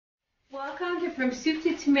Welcome to From Soup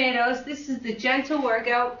to Tomatoes. This is the Gentle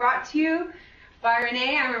workout brought to you by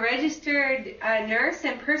Renee. I'm a registered nurse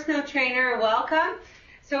and personal trainer. Welcome.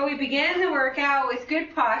 So we began the workout with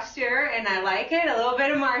good posture, and I like it. A little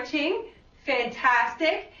bit of marching.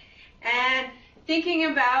 Fantastic. And thinking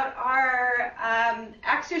about our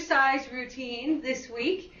exercise routine this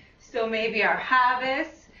week. So maybe our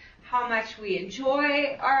habits, how much we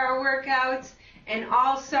enjoy our workouts, and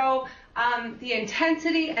also the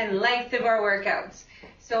intensity and length of our workouts.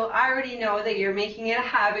 So I already know that you're making it a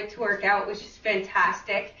habit to work out, which is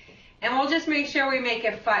fantastic. And we'll just make sure we make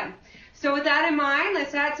it fun. So with that in mind,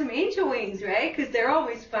 let's add some angel wings, right? Because they're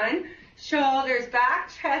always fun. Shoulders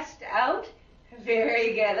back, chest out.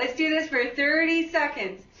 Very good. Let's do this for 30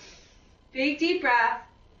 seconds. Big deep breath.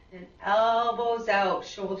 And elbows out,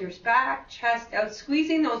 shoulders back, chest out,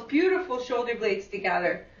 squeezing those beautiful shoulder blades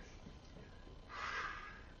together.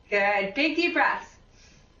 Good. Big deep breaths.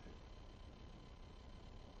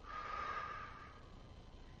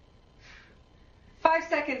 Five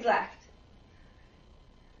seconds left.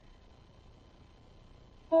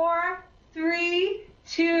 4, 3,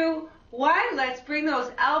 2, 1. Let's bring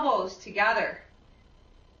those elbows together.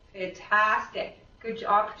 Fantastic. Good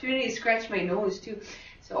opportunity to stretch my nose too.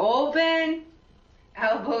 So open,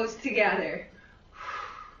 elbows together.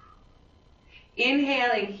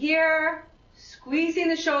 Inhaling here, squeezing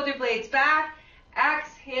the shoulder blades back,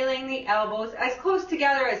 exhaling the elbows as close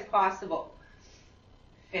together as possible.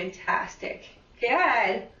 Fantastic.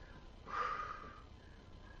 Good.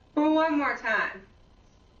 One more time.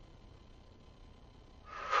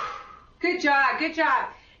 Good job, good job.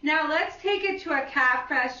 Now let's take it to a calf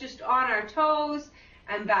press just on our toes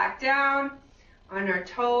and back down on our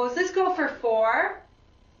toes. Let's go for 4,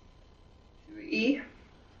 3,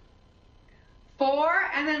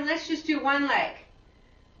 4, and then let's just do one leg.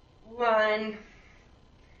 1,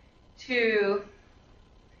 2,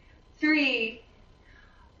 3,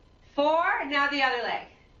 4. Now the other leg.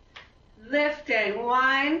 Lifting.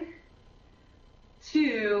 1,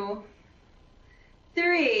 2,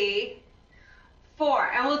 3,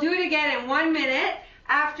 4. And we'll do it again in 1 minute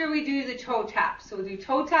after we do the toe taps. So we'll do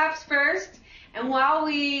toe taps first. And while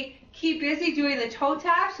we keep busy doing the toe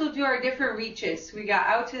taps, we'll do our different reaches. We got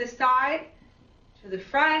out to the side, to the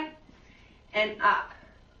front, and up.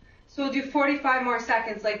 So we'll do 45 more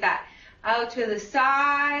seconds like that. Out to the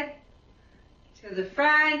side, to the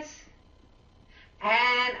front,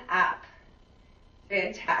 and up.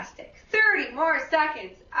 Fantastic. 30 more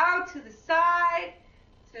seconds. Out to the side,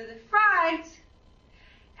 to the front,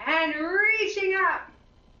 and reaching up.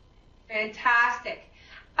 Fantastic.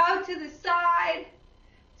 Out to the side,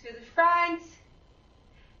 to the front,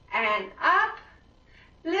 and up.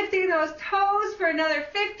 Lifting those toes for another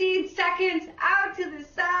 15 seconds. Out to the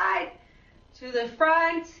side, to the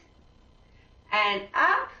front, and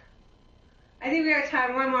up. I think we got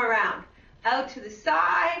time one more round. Out to the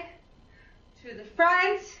side, to the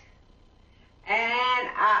front, and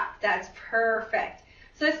up. That's perfect.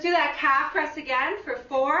 So let's do that calf press again for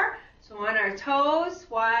 4. So on our toes.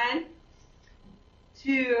 1,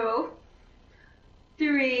 2,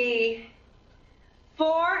 3,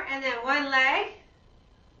 4, and then one leg.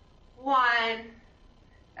 1,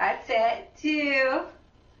 that's it. 2,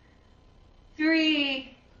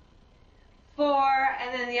 3, 4,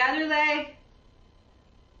 and then the other leg.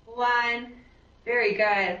 1, very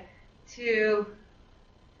good. 2,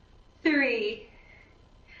 3,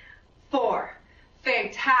 4.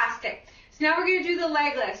 Fantastic. So now we're going to do the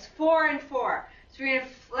leg lifts, 4 and 4. So we're going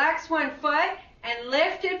to flex one foot and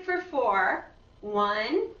lift it for 4.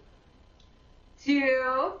 1,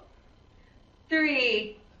 2,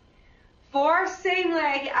 3, 4. Same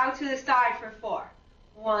leg out to the side for 4.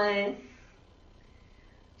 1,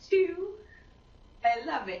 2, I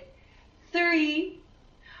love it. 3,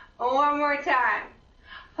 one more time.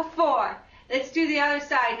 4. Let's do the other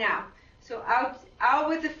side now. So out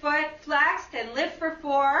with the foot flexed and lift for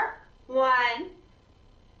 4. 1,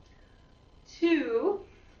 2,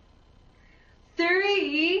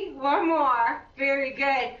 3. One more. Very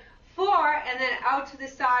good. 4, and then out to the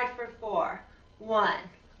side for 4. 1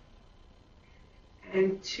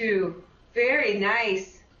 and 2. Very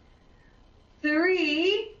nice.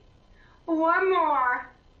 3. One more.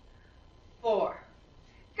 4.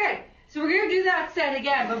 Good. So we're going to do that set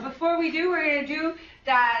again, but before we do, we're going to do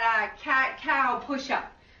that cat-cow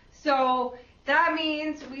push-up. So that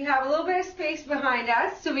means we have a little bit of space behind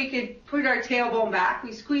us so we could put our tailbone back.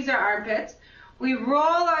 We squeeze our armpits. We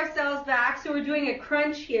roll ourselves back, so we're doing a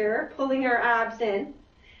crunch here, pulling our abs in.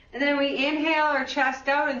 And then we inhale our chest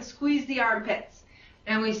out and squeeze the armpits.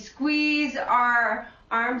 And we squeeze our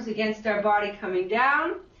arms against our body coming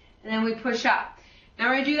down. and then we push up. Now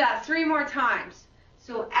we're going to do that 3 more times.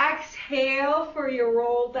 So exhale for your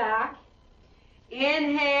roll back.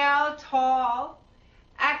 Inhale, tall.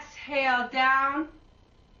 Exhale, down.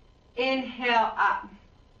 Inhale, up.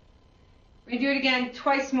 We're going to do it again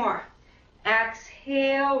twice more.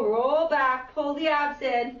 Exhale, roll back, pull the abs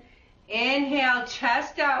in. Inhale,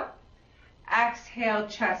 chest out. Exhale,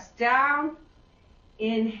 chest down.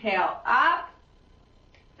 Inhale, up.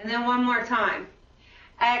 And then one more time.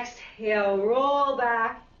 Exhale, roll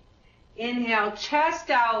back. Inhale, chest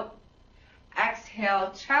out.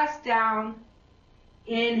 Exhale, chest down.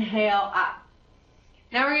 Inhale, up.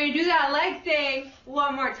 Now we're going to do that leg thing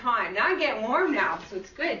one more time. Now I'm getting warm now, so it's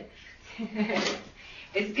good.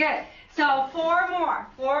 It's good. So 4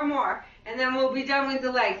 more, and then we'll be done with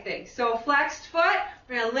the leg thing. So flexed foot,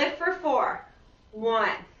 we're going to lift for 4. 1,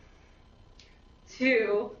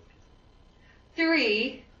 2,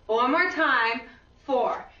 3. One more time.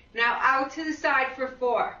 4. Now out to the side for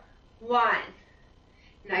 4. 1.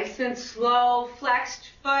 Nice and slow. Flexed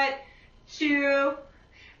foot. 2.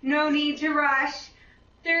 No need to rush.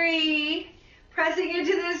 3. Pressing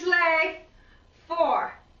into this leg.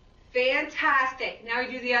 4. Fantastic. Now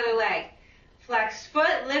we do the other leg. Flex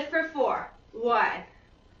foot, lift for 4. 1,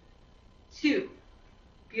 2.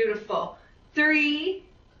 Beautiful. 3,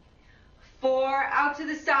 4. Out to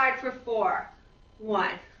the side for 4. 1.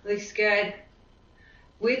 Looks good.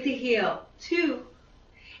 With the heel. 2.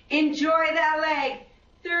 Enjoy that leg.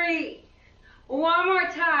 3. One more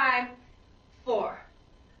time. 4.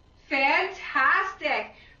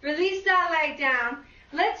 Fantastic. Release that leg down.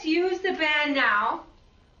 Let's use the band now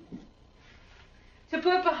to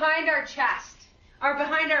put behind our chest, or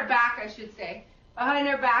behind our back, I should say. Behind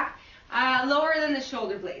our back, lower than the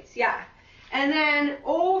shoulder blades, yeah. And then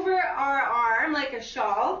over our arm like a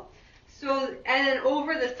shawl, so, and then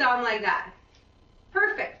over the thumb like that.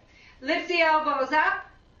 Perfect. Lift the elbows up,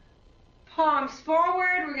 palms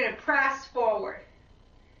forward, we're going to press forward.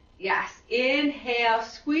 Yes, inhale,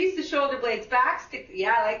 squeeze the shoulder blades back, stick,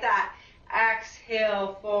 yeah, like that.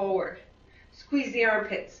 Exhale, forward. Squeeze the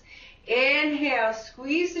armpits. Inhale,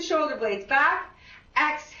 squeeze the shoulder blades back.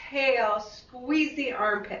 Exhale, squeeze the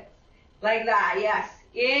armpits. Like that, yes.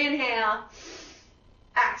 Inhale,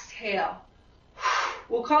 exhale.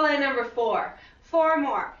 We'll call it number 4. 4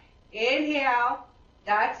 more. Inhale,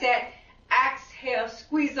 that's it. Exhale,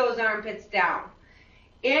 squeeze those armpits down.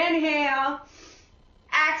 Inhale,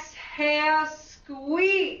 exhale,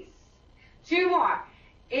 squeeze. 2 more.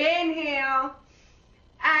 Inhale,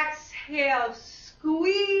 exhale,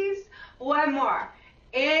 squeeze. 1 more.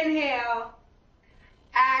 Inhale,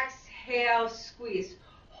 exhale, squeeze.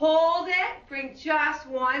 Hold it, bring just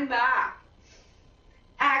 1 back.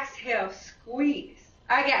 Exhale, squeeze.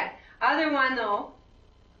 Again, other one though.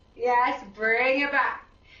 Yes, bring it back.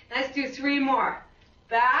 Let's do 3 more.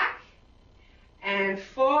 Back and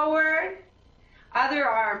forward. Other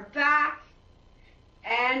arm back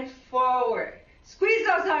and forward. Squeeze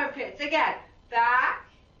those armpits. Again, back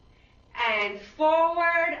and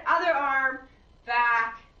forward. Other arm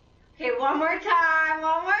back. Okay, one more time.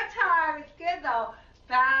 One more time. It's good though.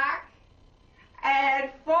 Back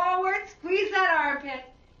and forward. Squeeze that armpit.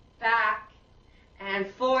 Back and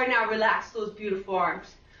forward. Now relax those beautiful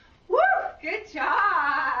arms. Woo! Good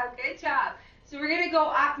job. Good job. So we're going to go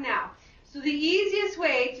up now. So the easiest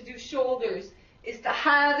way to do shoulders is to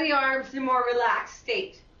have the arms in a more relaxed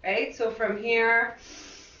state, right? So from here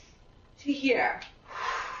to here.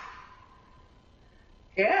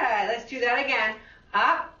 Good. Let's do that again.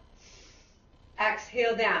 Up.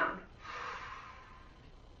 Exhale down.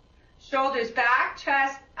 Shoulders back,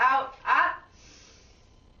 chest out, up.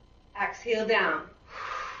 Exhale down.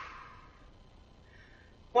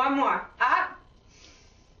 1 more. Up.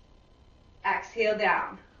 Exhale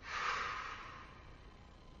down.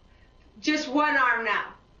 Just 1 arm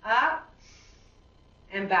now. Up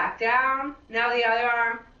and back down. Now the other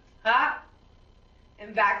arm. Up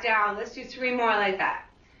and back down. Let's do 3 more like that.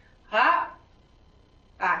 Up,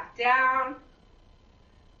 back down,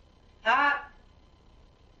 up,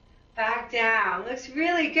 back down. Looks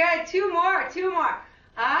really good. 2 more, 2 more.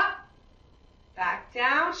 Up, back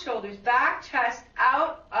down, shoulders back, chest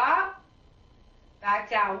out, up, back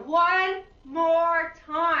down. 1 more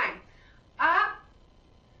time. Up,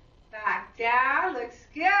 back down. Looks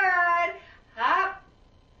good. Up,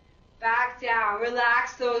 back down.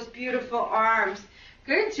 Relax those beautiful arms.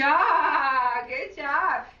 Good job. Good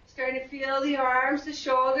job. Starting to feel the arms, the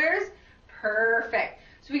shoulders. Perfect.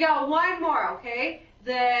 So we got 1 more, okay?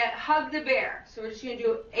 The hug the bear. So we're just going to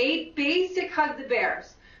do 8 basic hug the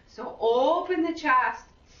bears. So open the chest.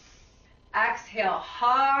 Exhale.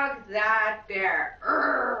 Hug that bear.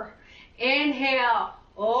 Inhale,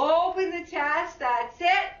 open the chest, that's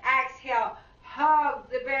it. Exhale, hug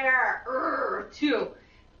the bear. 2.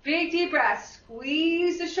 Big deep breath,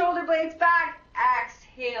 squeeze the shoulder blades back.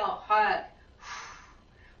 Exhale, hug.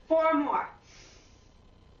 4 more.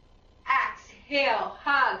 Exhale,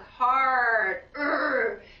 hug hard.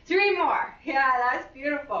 3 more. Yeah, that's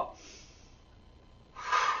beautiful.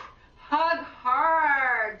 Hug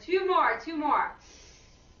hard. 2 more, 2 more.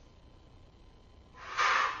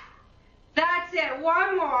 That's it.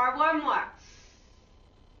 1 more, 1 more.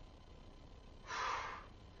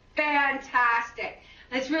 Fantastic.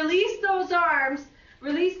 Let's release those arms,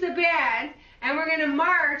 release the band, and we're going to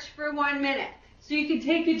march for 1 minute. So you can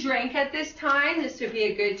take a drink at this time. This would be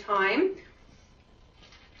a good time.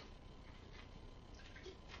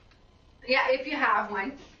 Yeah, if you have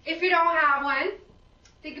one. If you don't have one,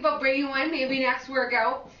 think about bringing one maybe next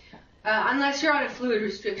workout. Unless you're on a fluid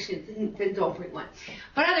restriction, then don't bring one.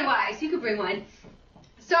 But otherwise, you could bring one.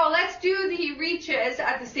 So let's do the reaches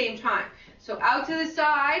at the same time. So out to the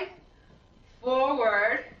side,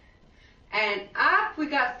 forward, and up. We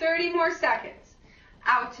got 30 more seconds.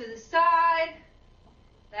 Out to the side.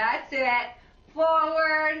 That's it.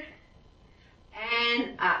 Forward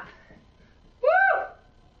and up. Woo!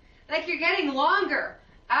 Like you're getting longer.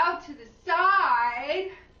 Out to the side,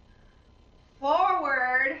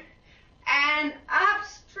 forward, and up.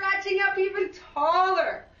 Stretching up even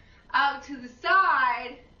taller. Out to the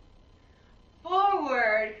side,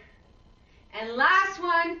 forward, and last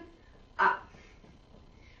one, up.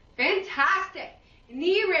 Fantastic.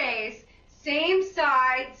 Knee raise. Same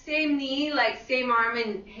side, same knee, like same arm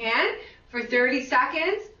and hand for 30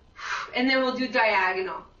 seconds. And then we'll do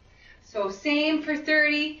diagonal. So same for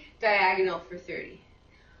 30, diagonal for 30.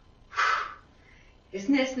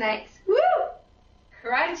 Isn't this nice? Woo!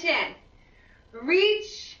 Crunch in.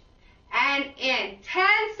 Reach and in. 10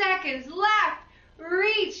 seconds left.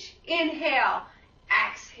 Reach. Inhale.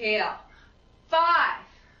 Exhale. 5,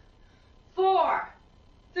 4,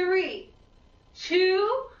 3,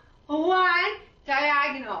 2, 1.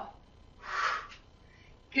 Diagonal.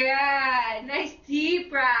 Good. Nice deep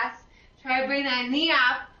breaths. Try to bring that knee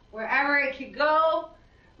up wherever it can go.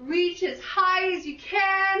 Reach as high as you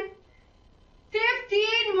can.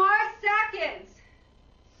 15 more seconds.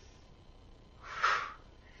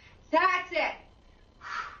 That's it.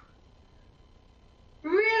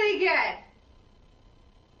 Really good.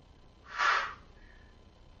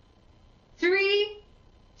 3,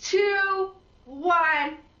 2,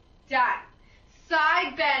 1. Done.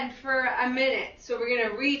 Side bend for a minute. So we're going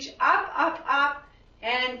to reach up, up, up,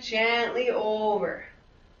 and gently over.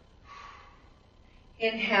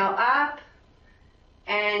 Inhale up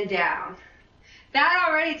and down. That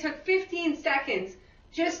already took 15 seconds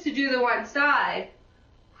just to do the one side.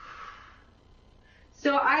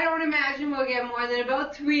 So I don't imagine we'll get more than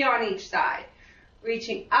about 3 on each side.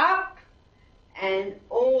 Reaching up and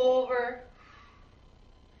over.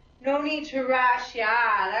 No need to rush.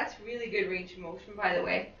 Yeah, that's really good range of motion, by the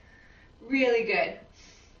way. Really good.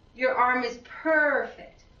 Your arm is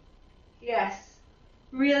perfect. Yes,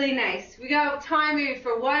 really nice. We got time maybe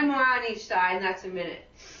for 1 more on each side, and that's a minute.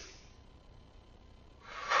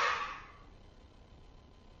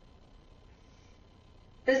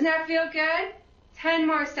 Doesn't that feel good? 10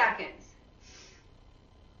 more seconds.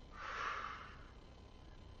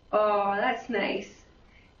 Oh, that's nice.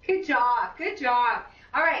 Good job, good job.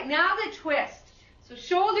 All right, now the twist. So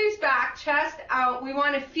shoulders back, chest out. We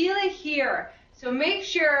want to feel it here. So make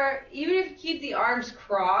sure, even if you keep the arms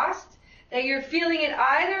crossed, that you're feeling it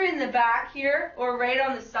either in the back here or right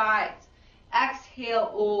on the sides.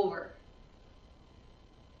 Exhale over.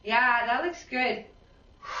 Yeah, that looks good.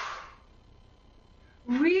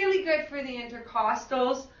 Really good for the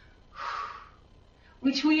intercostals,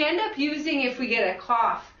 which we end up using if we get a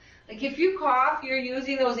cough. Like if you cough, you're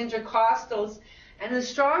using those intercostals, and the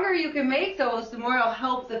stronger you can make those, the more it'll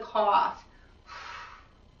help the cough,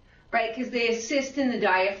 right? Because they assist in the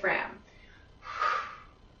diaphragm.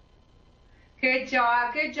 Good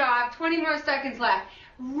job, good job. 20 more seconds left.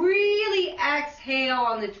 Really exhale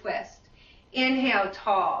on the twist. Inhale,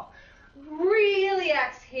 tall. Really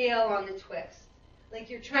exhale on the twist. Like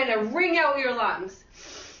you're trying to wring out your lungs.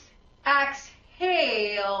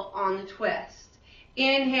 Exhale on the twist.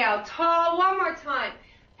 Inhale, tall. One more time.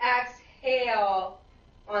 Exhale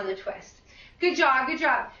on the twist. Good job, good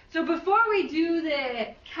job. So before we do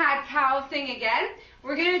the cat-cow thing again,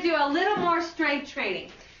 we're going to do a little more strength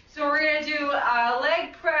training. So we're going to do a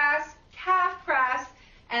leg press, calf press,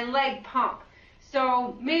 and leg pump.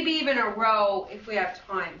 So maybe even a row if we have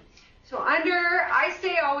time. So I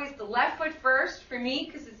say always the left foot first for me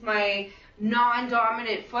because it's my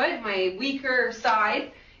non-dominant foot, my weaker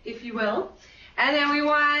side, if you will. And then we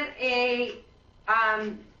want a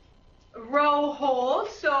row hold.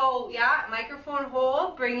 So yeah, microphone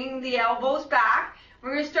hold, bringing the elbows back.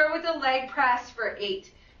 We're going to start with a leg press for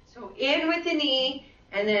 8. So in with the knee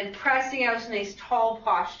and then pressing out, a nice tall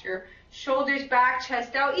posture. Shoulders back,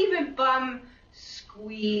 chest out, even bum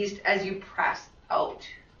squeezed as you press out.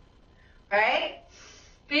 Right?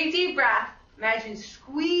 Big deep breath. Imagine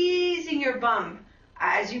squeezing your bum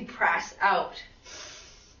as you press out.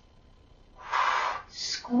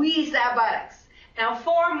 Squeeze that buttocks. Now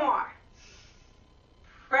 4 more.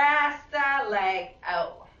 Press that leg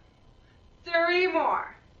out. 3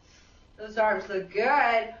 more. Those arms look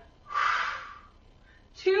good.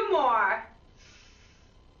 2 more.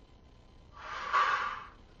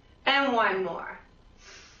 And 1 more.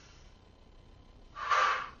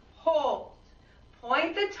 Hold.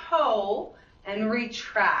 Point the toe and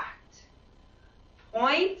retract.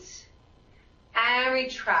 Point and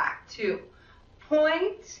retract. 2.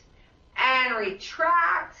 Point and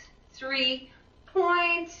retract. 3.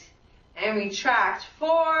 Point and retract.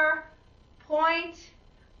 4. Point,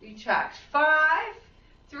 retract. 5.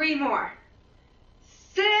 3 more.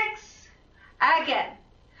 6. Again.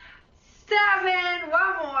 7.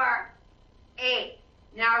 1 more. 8.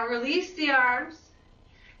 Now release the arms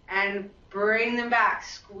and bring them back.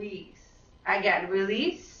 Squeeze. Again,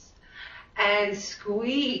 release and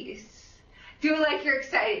squeeze. Do it like you're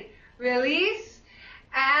excited. Release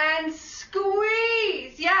and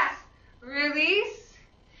squeeze. Yes. Release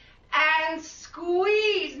and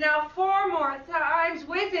squeeze. Now 4 more times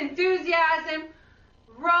with enthusiasm.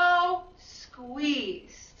 Row,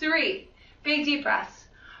 squeeze. 3. Big deep breaths.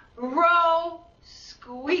 Row,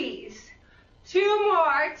 squeeze. 2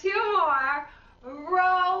 more. 2 more.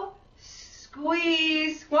 Row,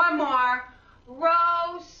 squeeze. 1 more.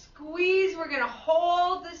 Row, squeeze. We're going to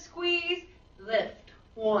hold the squeeze. Lift.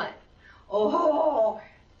 1. Oh,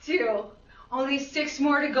 2. Only 6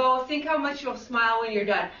 more to go. Think how much you'll smile when you're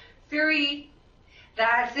done. 3.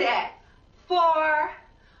 That's it. 4.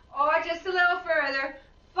 Oh, just a little further.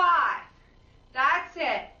 5. That's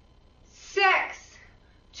it. 6.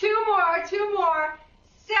 2 more. 2 more.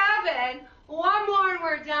 7. 1 more and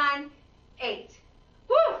we're done. 8.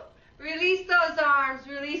 Woo! Release those arms.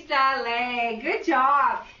 Release that leg. Good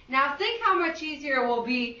job. Now think how much easier it will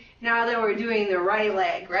be now that we're doing the right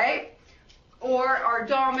leg, right? Or our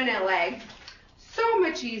dominant leg. So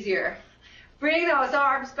much easier. Bring those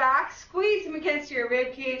arms back. Squeeze them against your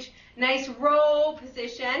rib cage. Nice row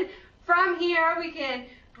position. From here, we can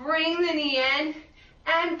bring the knee in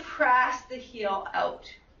and press the heel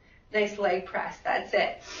out. Nice leg press. That's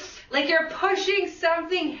it. Like you're pushing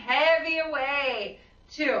something heavy away.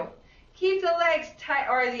 2. Keep the legs tight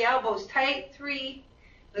or the elbows tight. 3.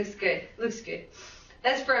 Looks good. Looks good.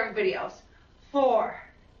 That's for everybody else. 4.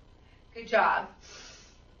 Good job.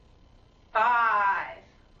 5.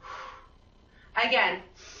 Again.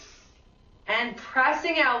 And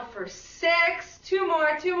pressing out for 6. 2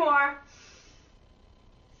 more. 2 more.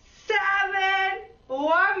 7.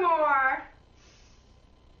 1 more.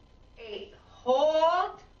 8.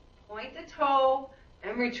 Hold. Point the toe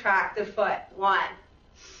and retract the foot. 1.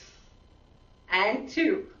 And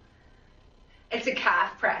 2. It's a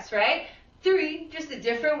calf press, right? 3. Just a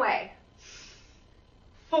different way.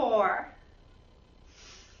 4.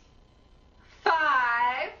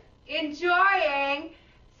 5. Enjoying.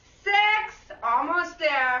 6. Almost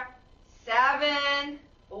there. 7.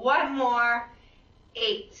 1 more.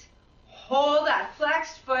 8. Hold that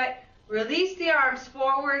flexed foot. Release the arms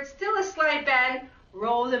forward. Still a slight bend.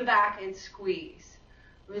 Roll them back and squeeze.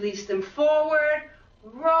 Release them forward.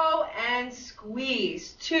 Row and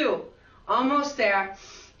squeeze. 2. Almost there.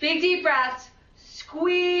 Big deep breaths.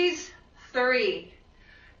 Squeeze. 3.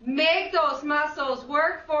 Make those muscles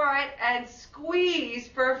work for it and squeeze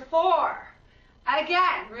for 4.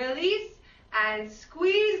 Again, release and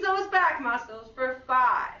squeeze those back muscles for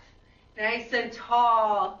 5. Nice and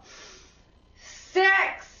tall. 6.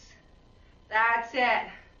 That's it.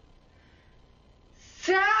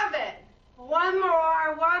 7. 1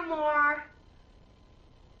 more. 1 more.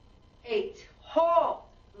 8. Hold.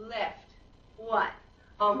 Lift. 1.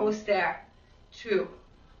 Almost there. 2.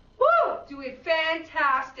 Woo! Doing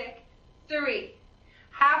fantastic. 3.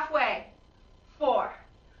 Halfway. 4.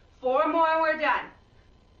 4 more, we're done.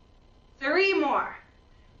 3 more.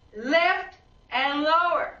 Lift and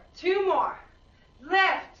lower. 2 more.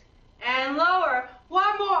 Lift and lower.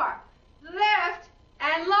 1 more. Lift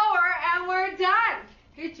and lower, and we're done.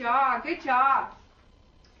 Good job, good job.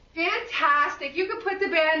 Fantastic. You can put the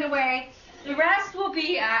band away. The rest will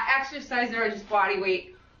be exercises or just body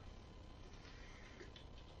weight.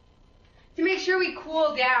 sure we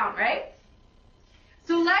cool down, right?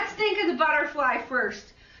 So let's think of the butterfly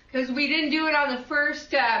first, because we didn't do it on the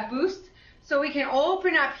first boost. So we can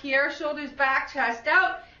open up here, shoulders back, chest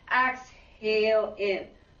out, exhale in.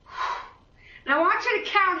 Now I want you to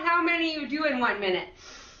count how many you do in 1 minute.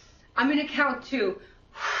 I'm going to count 2.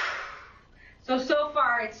 So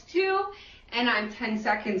far it's 2, and I'm 10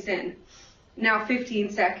 seconds in. Now 15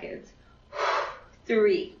 seconds.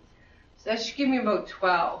 3. So that should give me about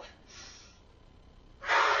 12.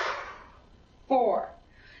 4.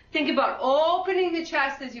 Think about opening the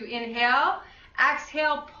chest as you inhale.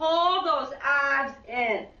 Exhale, pull those abs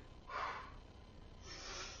in.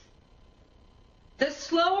 The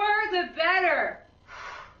slower, the better.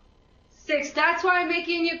 6. That's why I'm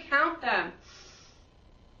making you count them.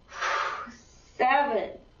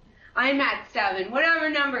 7. I'm at 7. Whatever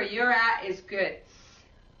number you're at is good.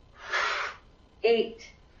 8.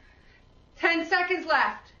 10 seconds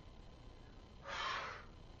left.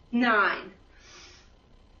 9.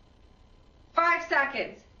 5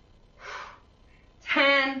 seconds.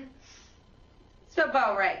 10. It's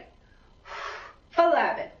about right.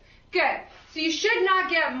 11. Good. So you should not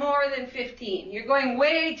get more than 15. You're going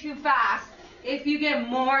way too fast if you get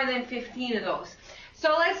more than 15 of those.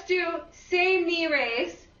 So let's do same knee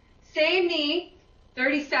raise, same knee,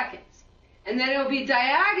 30 seconds. And then it'll be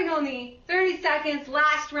diagonal knee, 30 seconds,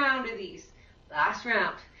 last round of these. Last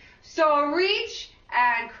round. So reach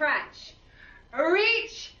and crunch.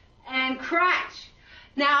 Reach and crunch.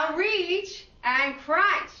 Now reach and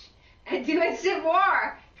crunch. And do it some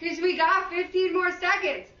more, because we got 15 more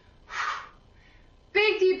seconds.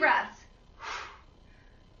 Big deep breaths.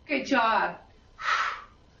 Good job.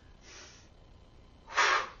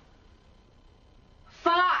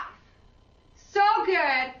 5. So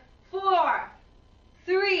good. 4,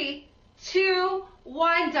 3, 2,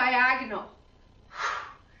 1. Diagonal.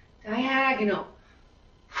 Diagonal.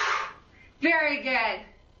 Very good.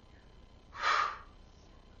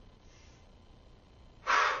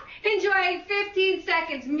 Enjoying 15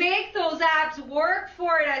 seconds. Make those abs work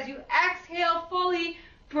for it as you exhale fully,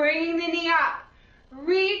 bringing the knee up.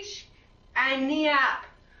 Reach and knee up.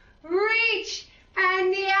 Reach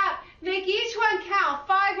and knee up. Make each one count.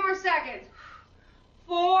 5 more seconds.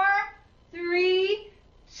 4, 3,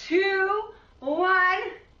 2, 1.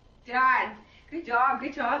 Done. Good job,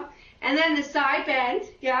 good job. And then the side bend.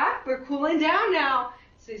 Yeah, we're cooling down now.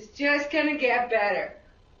 So it's just going to get better.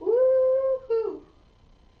 Woo-hoo.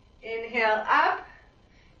 Inhale up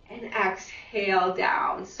and exhale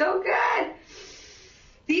down. So good.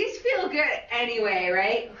 These feel good anyway,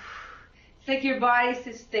 right? It's like your body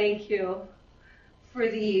says thank you for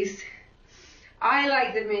these. I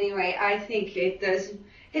like them anyway. I think it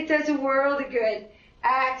does a world of good.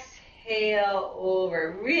 Exhale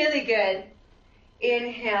over. Really good.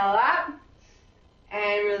 Inhale up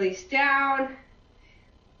and release down.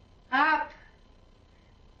 Up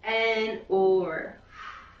and over.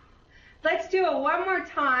 Let's do it one more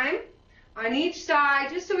time on each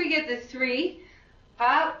side, just so we get the 3.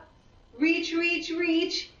 Up, reach, reach,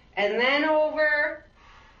 reach, and then over,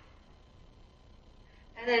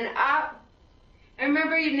 and then up. And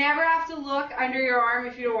remember, you never have to look under your arm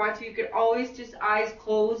if you don't want to. You could always just eyes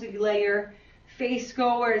closed and let your face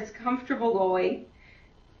go where it's comfortable going.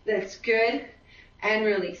 That's good. And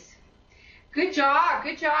release. Good job,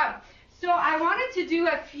 good job. So I wanted to do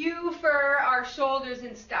a few for our shoulders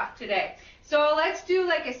and stuff today. So let's do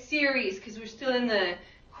like a series, because we're still in the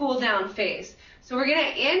cool down phase. So we're going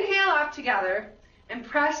to inhale up together and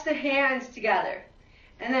press the hands together.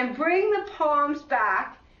 And then bring the palms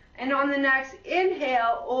back. And on the next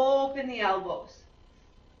inhale, open the elbows.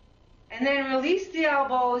 And then release the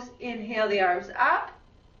elbows, inhale the arms up,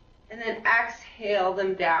 and then exhale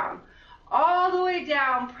them down. All the way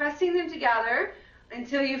down, pressing them together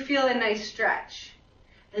until you feel a nice stretch.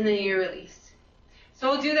 And then you release.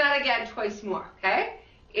 So we'll do that again twice more, okay?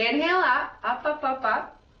 Inhale up, up, up, up,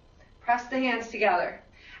 up. Press the hands together.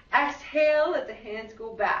 Exhale, let the hands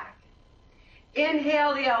go back.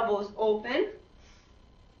 Inhale, the elbows open.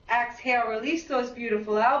 Exhale, release those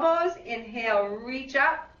beautiful elbows. Inhale, reach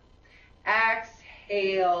up.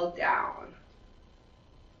 Exhale, down.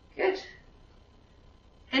 Good.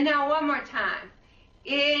 And now one more time.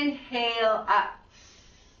 Inhale up.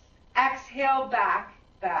 Exhale, back,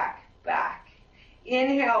 back, back.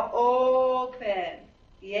 Inhale, open.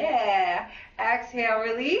 Yeah. Exhale,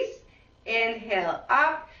 release. Inhale,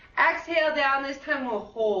 up. Exhale, down. This time we'll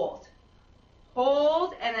hold.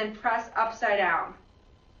 Hold and then press upside down.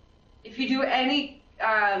 If you do any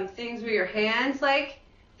things with your hands, like,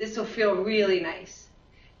 this will feel really nice.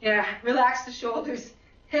 Yeah, relax the shoulders.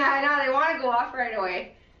 Yeah, I know, they want to go off right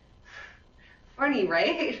away. Funny,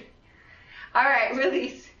 right? All right,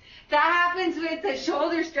 release. That happens with the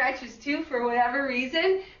shoulder stretches too, for whatever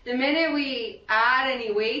reason. The minute we add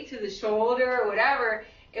any weight to the shoulder or whatever,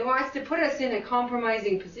 it wants to put us in a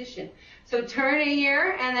compromising position. So turn it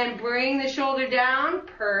here and then bring the shoulder down.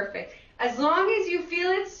 Perfect. As long as you feel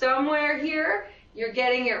it somewhere here, you're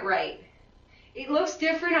getting it right. It looks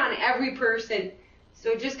different on every person.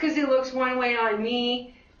 So just because it looks one way on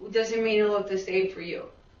me doesn't mean it'll look the same for you.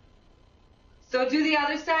 So do the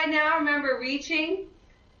other side now. Remember, reaching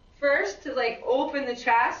first to like open the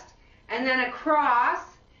chest, and then across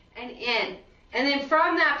and in. And then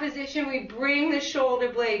from that position, we bring the shoulder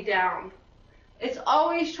blade down. It's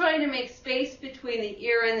always trying to make space between the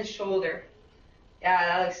ear and the shoulder. Yeah,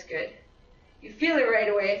 that looks good. You feel it right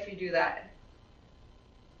away if you do that.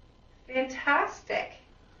 Fantastic.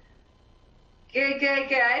 Good, good,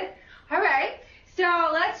 good. All right, so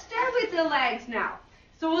let's start with the legs now.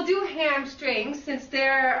 So we'll do hamstrings since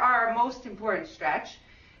they're our most important stretch.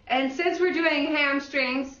 And since we're doing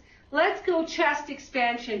hamstrings, let's go chest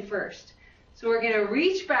expansion first. So we're going to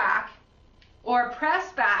reach back or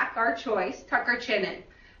press back, our choice, tuck our chin in.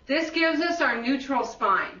 This gives us our neutral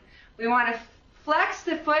spine. We want to flex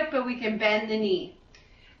the foot, but we can bend the knee.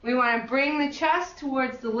 We want to bring the chest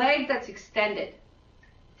towards the leg that's extended.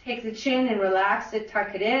 Take the chin and relax it,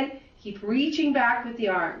 tuck it in. Keep reaching back with the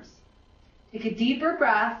arms. Take a deeper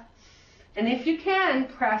breath, and if you can,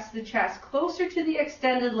 press the chest closer to the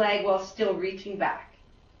extended leg while still reaching back.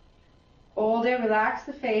 Hold it, relax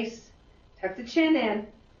the face, tuck the chin in,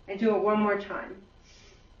 and do it one more time.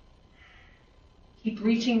 Keep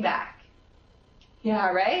reaching back. Yeah,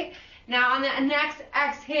 right? Now on the next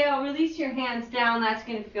exhale, release your hands down. That's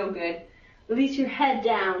going to feel good. Release your head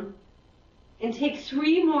down. And take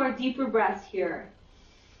 3 more deeper breaths here.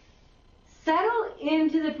 Settle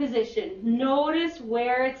into the position. Notice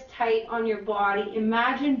where it's tight on your body.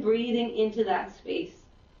 Imagine breathing into that space.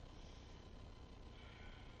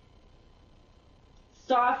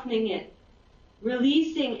 Softening it.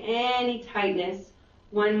 Releasing any tightness.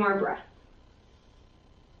 One more breath.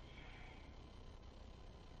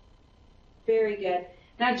 Very good.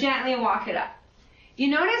 Now gently walk it up. You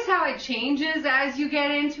notice how it changes as you get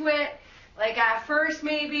into it? Like at first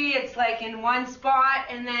maybe it's like in one spot,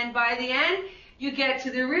 and then by the end you get to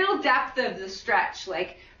the real depth of the stretch.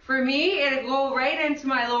 Like for me, it'll go right into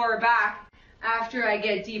my lower back after I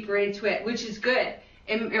get deeper into it, which is good.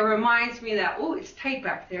 It reminds me that, oh, it's tight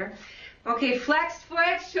back there. Okay, flexed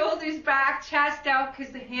foot, shoulders back, chest out,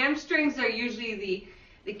 because the hamstrings are usually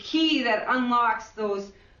the key that unlocks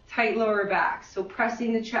those tight lower backs. So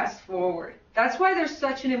pressing the chest forward. That's why they're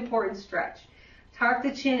such an important stretch. Tuck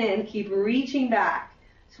the chin in, keep reaching back.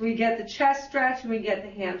 So we get the chest stretch and we get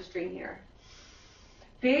the hamstring here.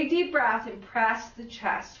 Big deep breath and press the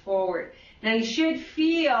chest forward. Now you should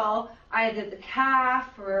feel either the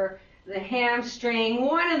calf or the hamstring,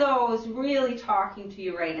 one of those really talking to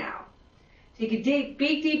you right now. Take a big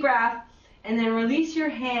deep breath and then release your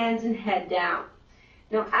hands and head down.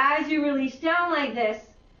 Now as you release down like this,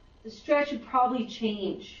 the stretch would probably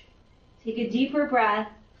change. Take a deeper breath.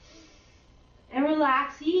 And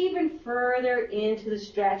relax even further into the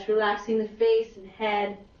stretch, relaxing the face and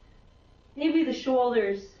head, maybe the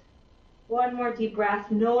shoulders. One more deep breath.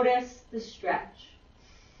 Notice the stretch.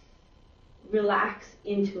 Relax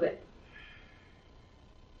into it.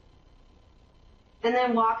 And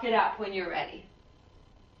then walk it up when you're ready.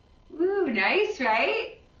 Ooh, nice,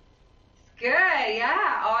 right? It's good,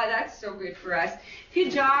 yeah. Oh, that's so good for us.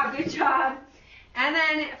 Good job, good job. And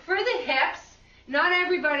then for the hips, not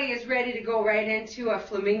everybody is ready to go right into a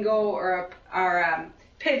flamingo or a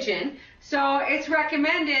pigeon. So it's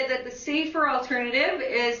recommended that the safer alternative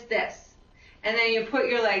is this. And then you put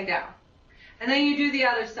your leg down. And then you do the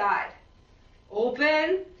other side. Open,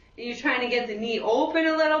 and you're trying to get the knee open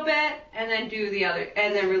a little bit, and then do the other,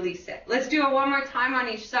 and then release it. Let's do it one more time on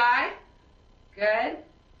each side. Good.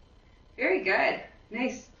 Very good.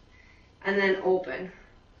 Nice. And then open.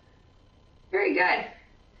 Very good.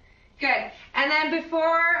 Good. And then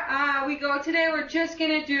before we go today, we're just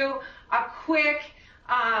going to do a quick,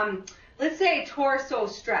 let's say, torso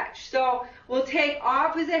stretch. So we'll take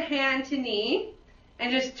opposite hand to knee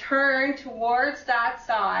and just turn towards that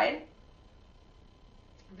side.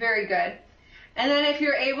 Very good. And then if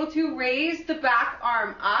you're able to, raise the back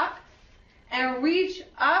arm up and reach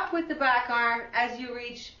up with the back arm as you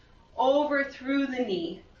reach over through the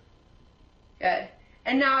knee. Good.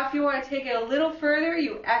 And now if you want to take it a little further,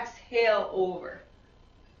 you exhale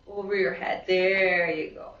over your head. There you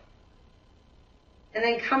go. And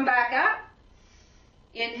then come back up.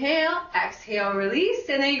 Inhale, exhale, release.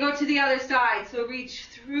 And then you go to the other side. So reach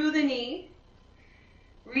through the knee.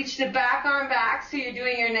 Reach the back arm back so you're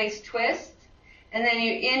doing your nice twist. And then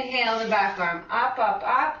you inhale the back arm. Up, up,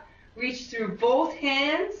 up. Reach through both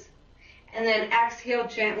hands. And then exhale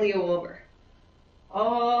gently over.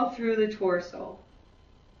 All through the torso.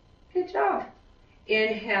 Good job.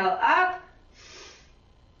 Inhale up.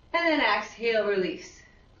 And then exhale, release.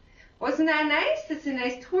 Wasn't that nice? That's a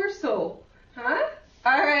nice torso. Huh?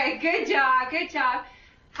 All right, good job, good job.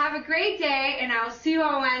 Have a great day, and I'll see you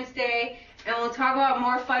on Wednesday, and we'll talk about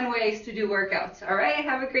more fun ways to do workouts. All right,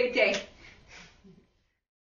 have a great day.